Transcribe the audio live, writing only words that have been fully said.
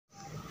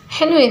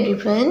Hello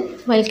everyone,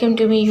 welcome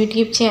to my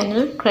YouTube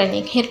channel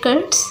Chronic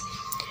Haircuts.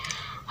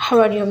 How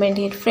are you, my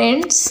dear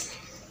friends?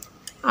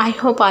 I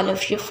hope all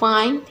of you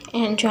fine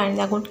and are in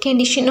the good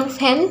condition of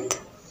health.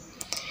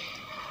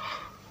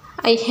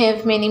 I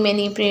have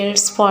many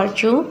prayers for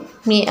you.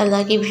 May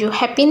Allah give you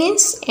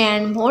happiness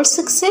and more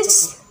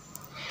success.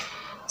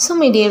 So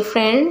my dear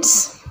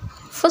friends,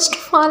 first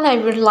of all I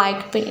would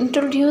like to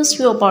introduce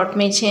you about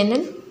my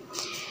channel.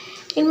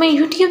 In my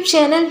YouTube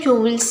channel, you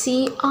will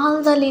see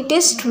all the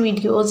latest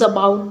videos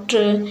about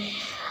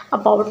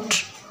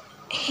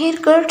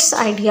haircuts,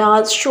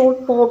 ideas,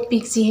 short bob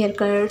pixie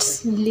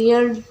haircuts,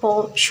 layered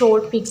bob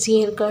short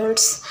pixie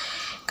haircuts,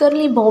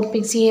 curly bob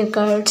pixie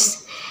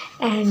haircuts,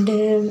 and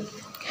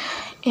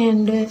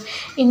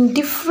in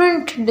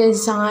different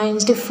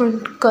designs,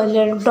 different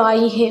color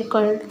dye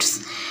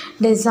haircuts,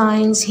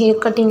 designs, hair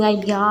cutting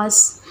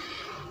ideas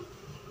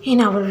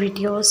in our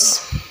videos.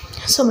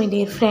 So my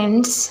dear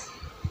friends,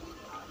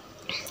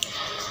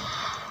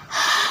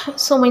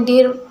 so my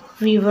dear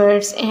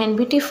viewers and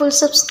beautiful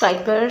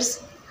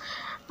subscribers,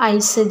 I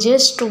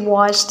suggest to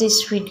watch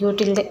this video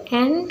till the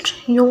end.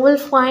 You will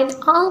find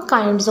all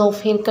kinds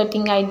of hair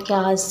cutting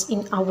ideas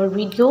in our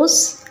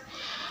videos.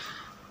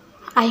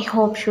 I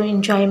hope you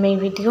enjoy my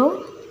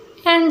video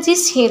and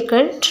this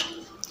haircut.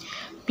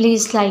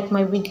 Please like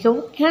my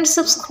video and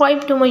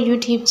subscribe to my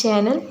YouTube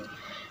channel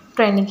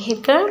Trending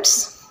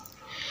Haircuts.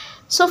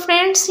 So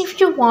friends, if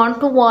you want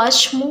to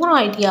watch more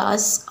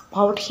ideas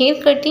about hair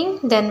cutting,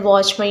 then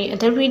watch my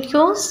other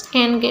videos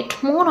and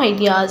get more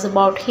ideas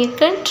about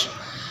haircut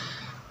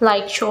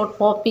like short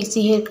bob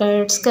pixie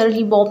haircuts,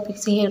 curly bob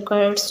pixie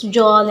haircuts,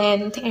 jaw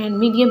length and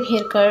medium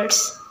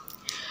haircuts.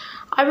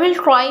 I will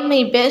try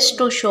my best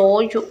to show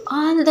you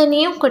all the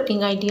new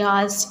cutting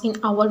ideas in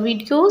our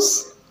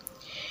videos.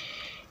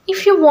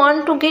 If you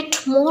want to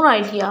get more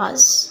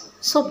ideas,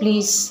 so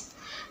please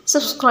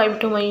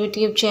subscribe to my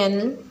YouTube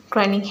channel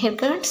Trending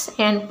Haircuts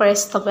and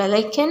press the bell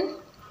icon.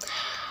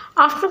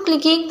 After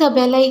clicking the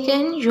bell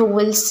icon, you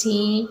will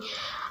see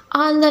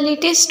all the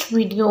latest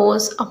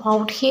videos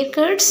about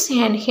haircuts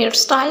and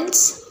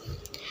hairstyles.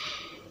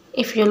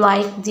 If you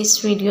like this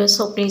video,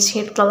 so please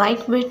hit the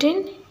like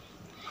button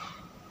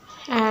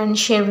and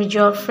share with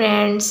your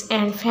friends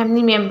and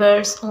family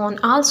members on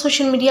all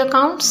social media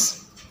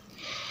accounts.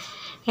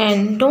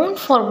 And don't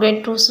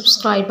forget to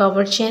subscribe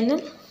our channel.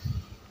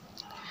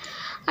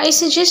 I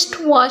suggest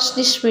to watch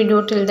this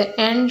video till the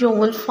end. You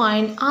will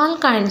find all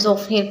kinds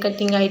of hair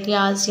cutting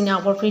ideas in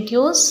our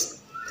videos.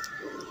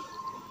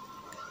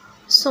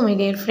 So my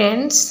dear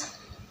friends,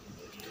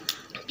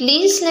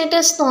 please let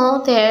us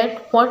know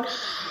that what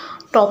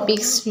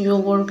topics you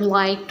would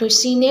like to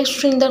see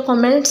next in the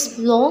comments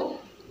below.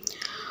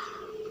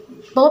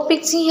 Bob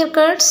pixie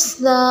haircuts,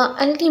 the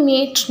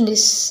ultimate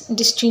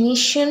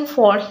destination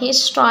for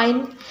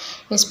hairstyle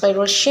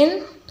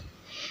inspiration,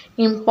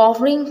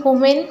 empowering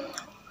women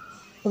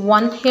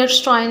one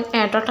hairstyle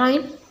at a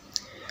time.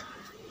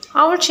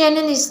 Our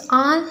channel is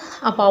all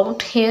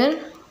about hair.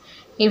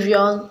 If you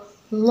are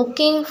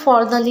looking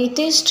for the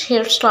latest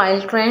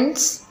hairstyle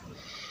trends,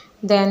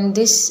 then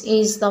this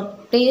is the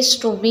place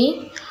to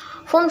be.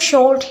 From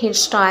short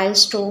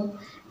hairstyles to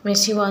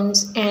messy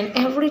ones and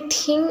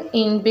everything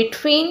in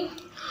between,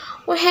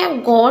 we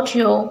have got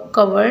you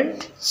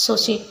covered. So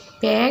sit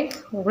back,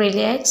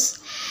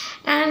 relax,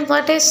 and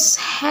let us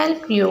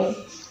help you